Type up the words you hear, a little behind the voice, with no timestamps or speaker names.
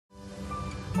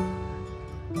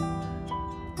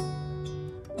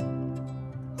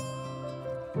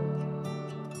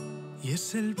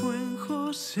es el buen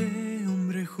José,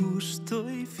 hombre justo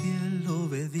y fiel,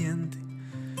 obediente.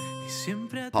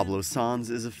 Pablo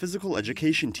Sanz is a physical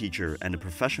education teacher and a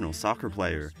professional soccer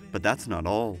player, but that's not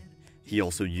all. He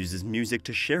also uses music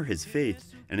to share his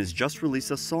faith and has just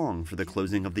released a song for the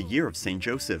closing of the year of Saint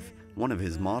Joseph, one of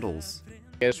his models.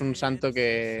 He is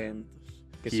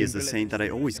a saint that I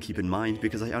always keep in mind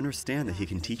because I understand that he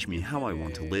can teach me how I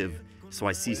want to live. So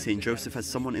I see Saint Joseph as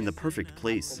someone in the perfect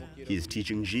place. He is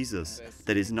teaching Jesus,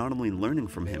 that is not only learning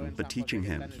from him, but teaching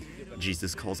him.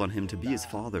 Jesus calls on him to be his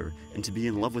father and to be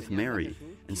in love with Mary,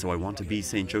 and so I want to be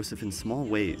Saint Joseph in small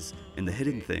ways, in the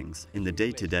hidden things, in the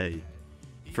day-to-day.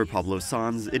 For Pablo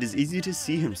Sanz, it is easy to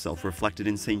see himself reflected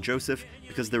in Saint Joseph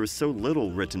because there is so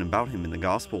little written about him in the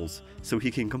Gospels, so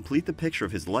he can complete the picture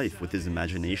of his life with his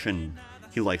imagination.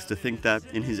 He likes to think that,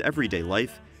 in his everyday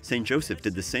life, Saint Joseph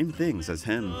did the same things as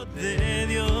him.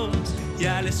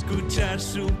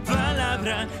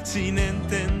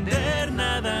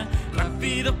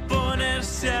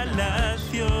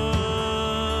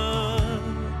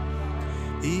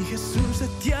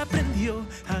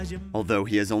 Although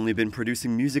he has only been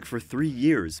producing music for 3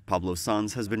 years, Pablo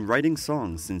Sanz has been writing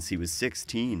songs since he was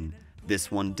 16.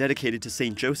 This one, dedicated to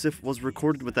Saint Joseph, was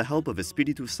recorded with the help of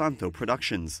Espíritu Santo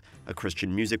Productions, a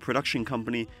Christian music production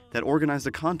company that organized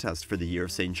a contest for the year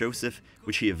of Saint Joseph,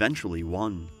 which he eventually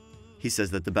won. He says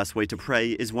that the best way to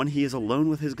pray is when he is alone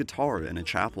with his guitar in a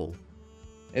chapel.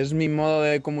 Es mi modo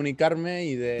de comunicarme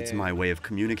y de... It's my way of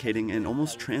communicating and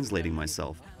almost translating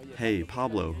myself. Hey,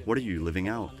 Pablo, what are you living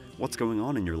out? What's going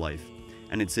on in your life?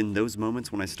 And it's in those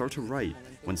moments when I start to write,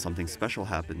 when something special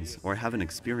happens or I have an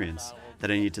experience, that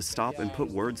I need to stop and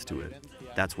put words to it.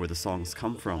 That's where the songs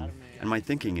come from. And my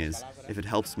thinking is, if it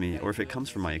helps me or if it comes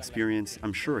from my experience,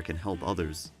 I'm sure it can help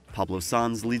others. Pablo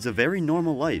Sanz leads a very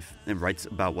normal life and writes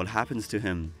about what happens to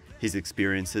him, his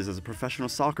experiences as a professional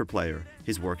soccer player,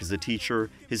 his work as a teacher,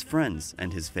 his friends,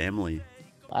 and his family.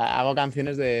 Hago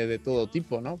canciones de todo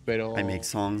tipo, ¿no? Pero... I make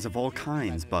songs of all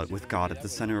kinds, but with God at the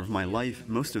center of my life,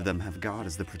 most of them have God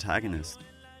as the protagonist.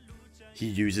 He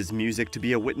uses music to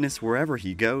be a witness wherever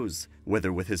he goes,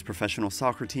 whether with his professional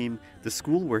soccer team, the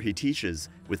school where he teaches,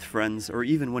 with friends, or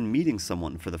even when meeting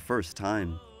someone for the first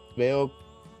time. Veo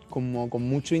como con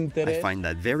mucho interés. I find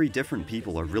that very different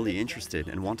people are really interested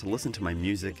and want to listen to my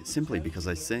music simply because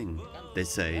I sing. They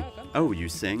say, "Oh, you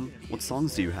sing? What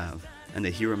songs do you have?" And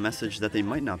they hear a message that they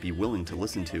might not be willing to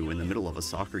listen to in the middle of a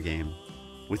soccer game.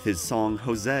 With his song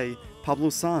José, Pablo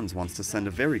Sanz wants to send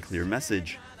a very clear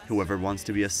message. Whoever wants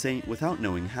to be a saint without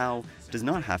knowing how does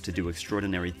not have to do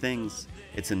extraordinary things.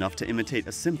 It's enough to imitate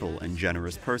a simple and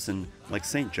generous person like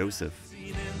Saint Joseph.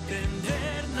 Y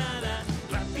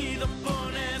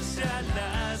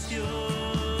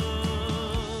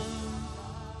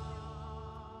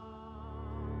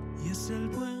es el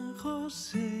buen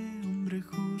José, hombre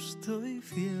justo y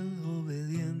fiel,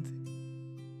 obediente,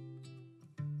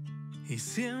 y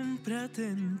siempre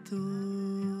atento.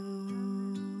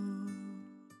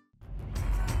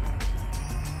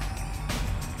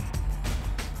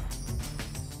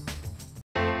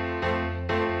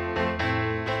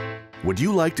 Would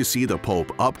you like to see the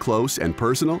Pope up close and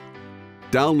personal?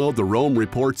 Download the Rome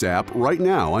Reports app right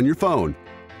now on your phone.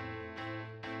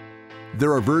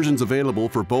 There are versions available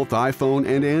for both iPhone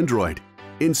and Android,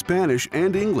 in Spanish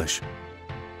and English.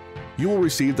 You will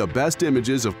receive the best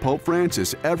images of Pope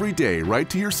Francis every day right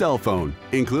to your cell phone,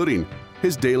 including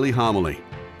his daily homily,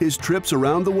 his trips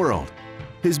around the world,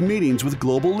 his meetings with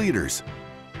global leaders,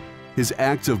 his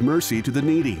acts of mercy to the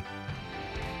needy.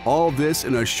 All this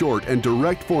in a short and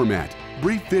direct format,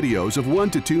 brief videos of 1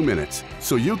 to 2 minutes,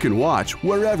 so you can watch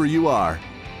wherever you are.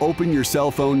 Open your cell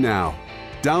phone now,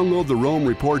 download the Rome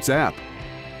Reports app,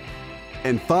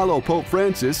 and follow Pope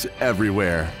Francis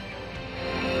everywhere.